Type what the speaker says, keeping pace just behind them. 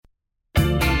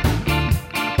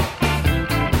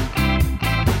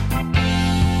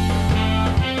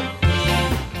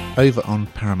Over on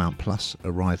Paramount Plus,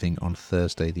 arriving on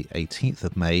Thursday the 18th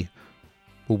of May.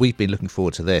 Well, we've been looking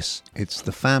forward to this. It's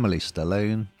The Family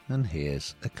Stallone, and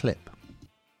here's a clip.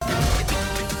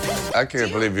 I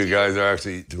can't believe you guys are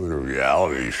actually doing a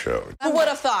reality show. Who would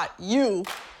have thought you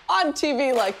on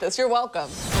TV like this? You're welcome.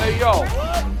 Hey, yo.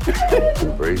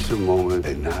 Embrace the moment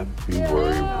and not be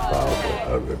worried about what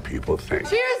other people think.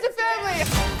 Cheers to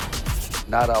family.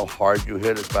 Not how hard you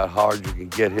hit, it's about how hard you can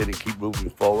get hit and keep moving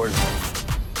forward.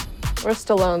 We're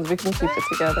Stallones. We can keep it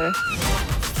together.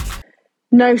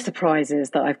 No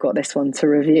surprises that I've got this one to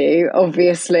review,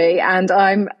 obviously, and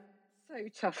I'm so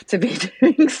chuffed to be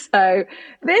doing so.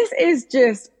 This is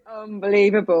just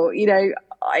unbelievable. You know,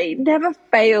 it never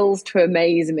fails to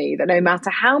amaze me that no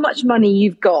matter how much money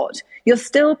you've got, you're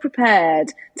still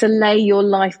prepared to lay your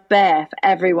life bare for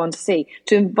everyone to see,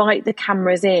 to invite the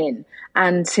cameras in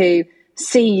and to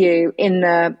see you in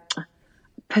the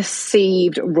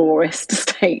perceived rawest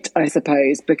state, I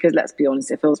suppose, because let's be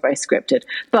honest, it feels very scripted.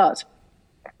 But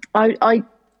I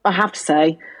have to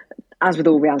say, as with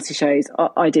all reality shows,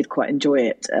 I did quite enjoy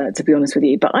it, to be honest with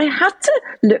you. But I had to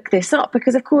look this up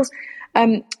because, of course,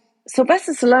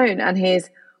 Sylvester Stallone and his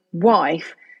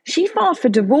wife, she filed for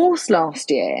divorce last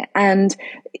year. And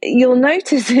you'll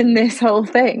notice in this whole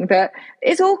thing that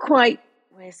it's all quite,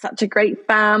 we're such a great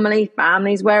family.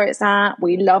 Family's where it's at.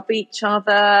 We love each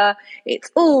other. It's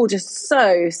all just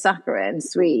so saccharine,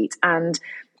 sweet. And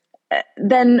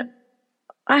then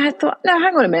I had thought, no,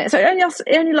 hang on a minute. So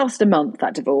it only lasted a month,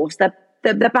 that divorce.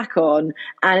 They're back on,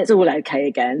 and it's all okay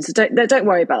again. So don't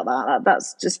worry about that.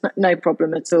 That's just no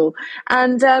problem at all.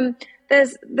 And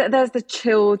there's the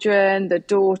children, the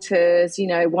daughters. You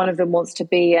know, one of them wants to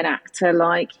be an actor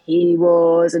like he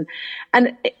was,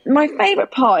 and my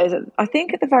favourite part is, I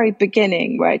think, at the very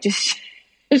beginning where it just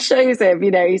shows him.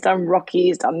 You know, he's done Rocky,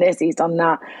 he's done this, he's done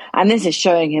that, and this is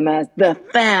showing him as the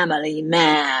family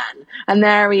man. And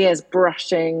there he is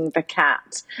brushing the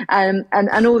cat, and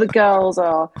all the girls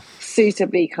are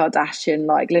suitably Kardashian,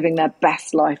 like living their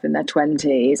best life in their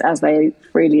 20s, as they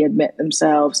freely admit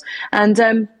themselves.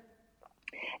 And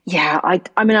yeah,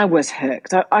 I mean, I was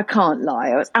hooked. I can't lie.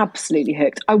 I was absolutely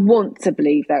hooked. I want to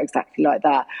believe they're exactly like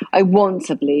that. I want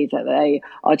to believe that they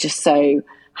are just so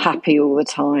happy all the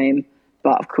time.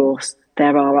 But of course,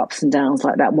 there are ups and downs,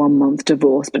 like that 1 month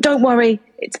divorce. But don't worry,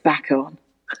 it's back on.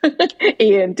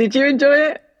 Ian, did you enjoy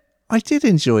it? I did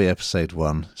enjoy episode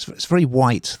 1. It's very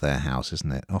white, their house,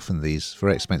 isn't it? Often these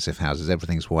very expensive houses,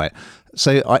 everything's white.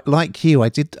 So, like you, I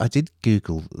did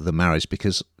Google the marriage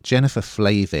because Jennifer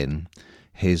Flavin,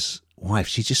 his wife,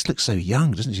 she just looks so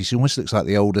young, doesn't she? She almost looks like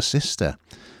the older sister.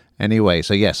 Anyway,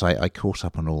 so yes, I caught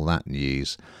up on all that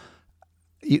news.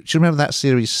 Do you remember that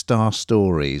series Star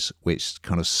Stories, which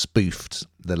kind of spoofed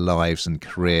the lives and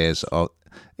careers of...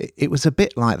 It was a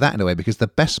bit like that in a way, because the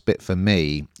best bit for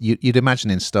me, you'd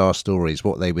imagine in Star Stories,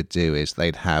 what they would do is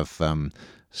they'd have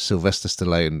Sylvester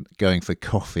Stallone going for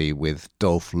coffee with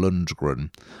Dolph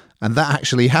Lundgren, and that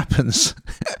actually happens.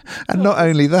 And not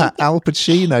only that, Al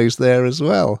Pacino's there as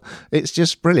well. It's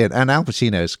just brilliant. And Al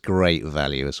Pacino's great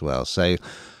value as well. So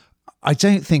I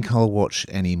don't think I'll watch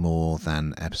any more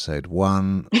than episode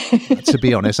 1, to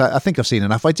be honest. I think I've seen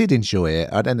enough. I did enjoy it.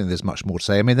 I don't think there's much more to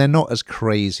say. I mean, they're not as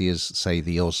crazy as, say,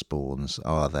 the Osbournes,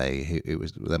 are they?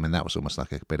 That was almost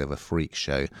like a bit of a freak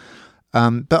show.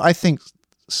 But I think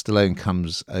Stallone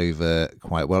comes over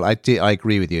quite well. I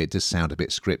agree with you. It does sound a bit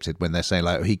scripted when they're saying,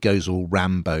 like, he goes all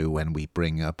Rambo when we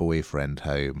bring a boyfriend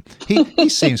home. He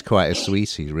seems quite a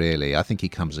sweetie, really. I think he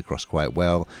comes across quite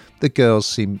well. The girls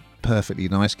seem perfectly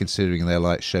nice considering they're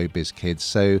like showbiz kids.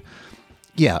 So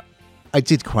yeah, I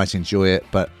did quite enjoy it,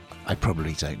 but I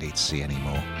probably don't need to see any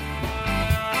more.